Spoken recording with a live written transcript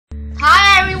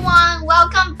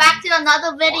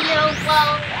another video.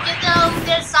 Well, you know,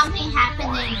 there's something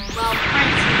happening. Well,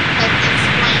 Prince could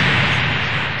explain.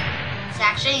 There's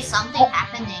actually something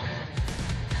happening.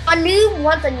 A noob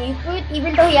wants a new fruit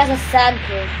even though he has a sand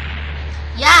fruit.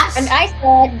 Yes. And I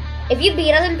said, if you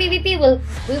beat us in PvP,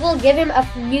 we will give him a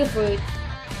new fruit.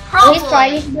 Probably. He's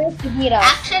trying his best to beat us.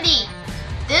 Actually,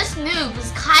 this noob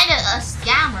is kind of a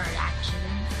scammer.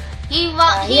 Actually, he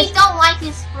don't like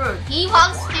his fruit. He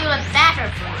wants to do a better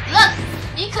fruit. Look,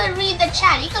 you can read the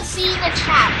chat. You can see in the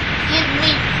chat. Give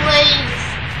me please.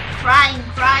 Crying.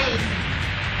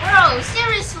 Bro,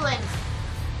 seriously.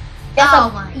 He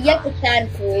has a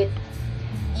sand fruit.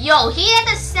 Yo, he had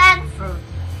a sand fruit.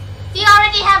 He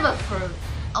already have a fruit.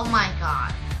 Oh my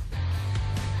god.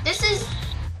 This is...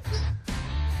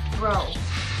 Bro.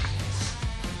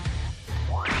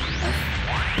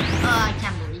 I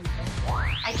can't believe it.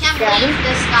 I can't believe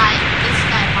this guy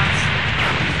wants to...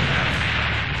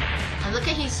 And look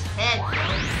at his head, bro.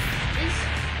 This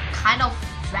kind of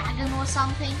dragon or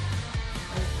something.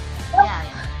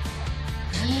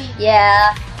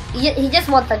 Yeah. He just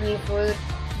wants a new fruit.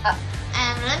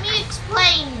 And let me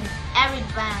explain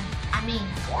everyone.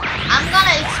 I'm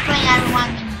gonna explain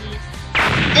everyone in this.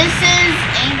 This is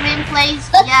England Place.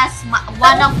 Yes,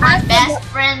 one of my best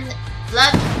friends.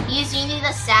 Look, he's using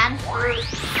the sand fruit.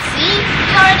 See,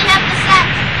 he already have the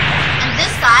sand. And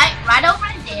this guy right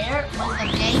over there was the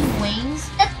game wings.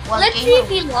 Let's see if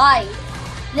he lied.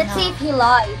 See if he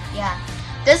lied. Yeah,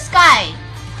 this guy,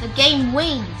 the game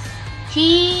wings.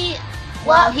 He's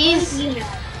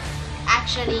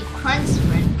actually Prince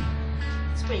friend.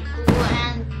 It's pretty cool.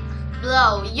 And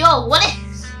bro, yo, what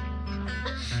is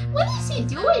he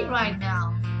doing right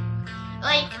now?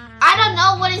 Like, I don't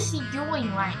know what is he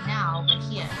doing right now over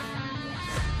here.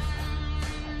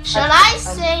 Should I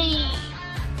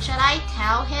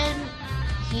tell him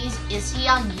is he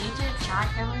on YouTube? Should I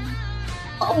tell him?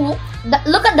 Oh,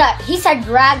 look at that. He's a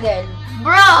dragon.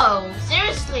 Bro,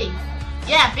 seriously.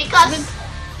 Yeah,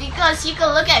 because you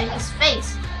can look at his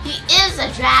face. He is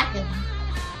a dragon.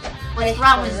 What's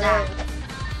wrong with that?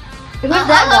 Who's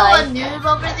that guy? A noob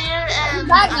over there. And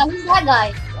Who's that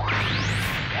guy?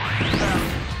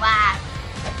 Wow.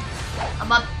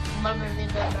 I'm up. Blah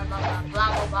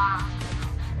blah blah.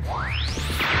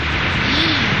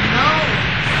 No.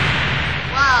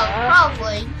 Wow,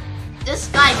 probably.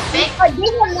 This guy big. Bro!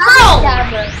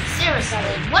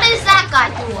 Seriously, what is that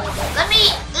guy doing? Let me.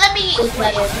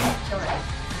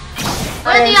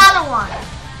 Where's the other one?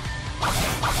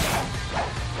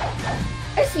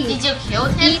 Did you kill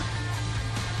him?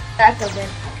 I killed him.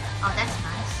 Oh, that's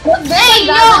nice. Hey,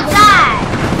 you die!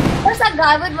 There's a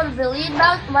guy with 1 billion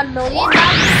pounds. He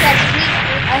said,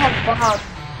 I have bombs.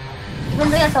 Even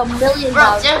though he has a million Bro,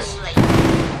 pounds. seriously.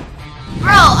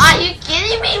 Bro, are you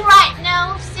kidding me right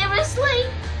now? Seriously?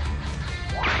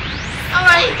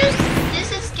 Alright, this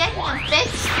is getting a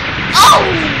fix. Oh!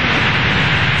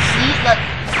 See, look,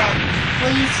 it said,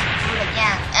 please do it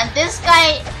again. And this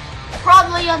guy,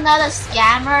 probably another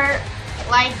scammer,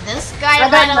 like this guy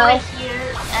right over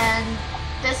here. And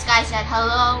this guy said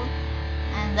hello.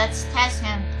 And let's test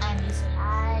him. And he said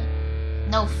hi.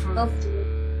 No fruit. No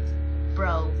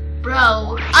fruit.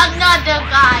 Bro, another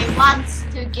guy wants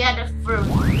to get a fruit.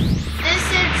 This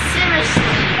is seriously.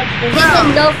 This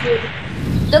is no fruit.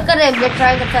 Look at him, they're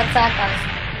trying to attack us.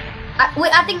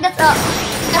 Wait, I think that's a...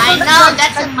 I know,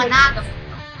 that's a Managa.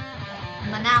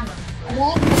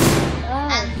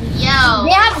 And yo.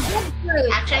 They have good fruit.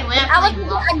 Actually, we're I was a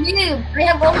noob. They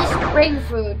have only spring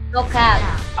fruit. No cat.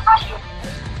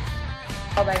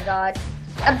 Oh my god.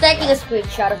 I'm taking a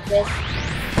screenshot of this.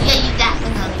 Yeah, you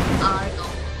definitely are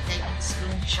going to take a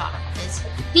screenshot of this.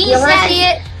 He said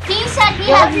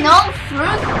he has no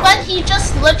fruit, but he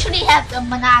just literally has the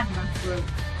banana fruit.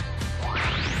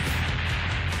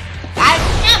 I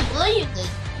can't believe this,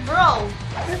 bro.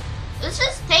 This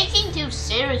is taking too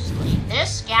seriously. They're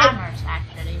scammers,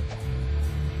 actually.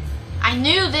 I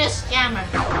knew this scammer.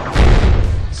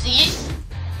 See?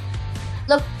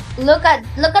 Look at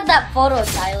that photo,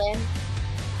 Thailand.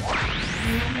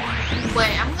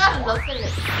 Wait, I'm gonna look at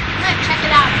it. I'm gonna check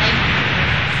it out later.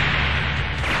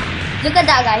 Look at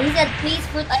that guy. He said, please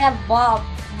fruit, I have bomb.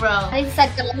 Bro. And he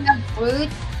said, can I have fruit?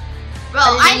 Bro,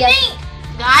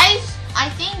 I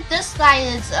think this guy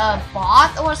is a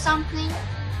bot or something.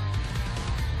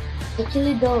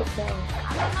 Actually don't know.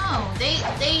 I don't know. They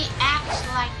act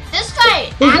like this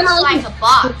guy acts like a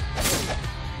bot.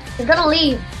 He's gonna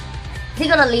leave. Is he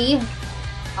gonna leave?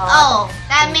 Oh,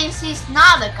 that means he's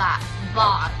not a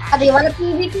bot. Do you want a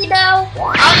PvP now?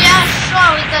 Oh yeah,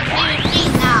 sure, we got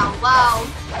PvP now. Wow.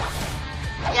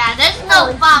 Yeah, there's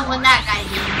no fun when that guy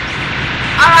leaves.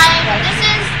 Alright, this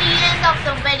is the end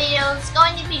It's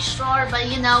going to be short, but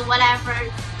you know, whatever.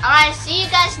 Alright, see you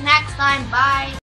guys next time. Bye.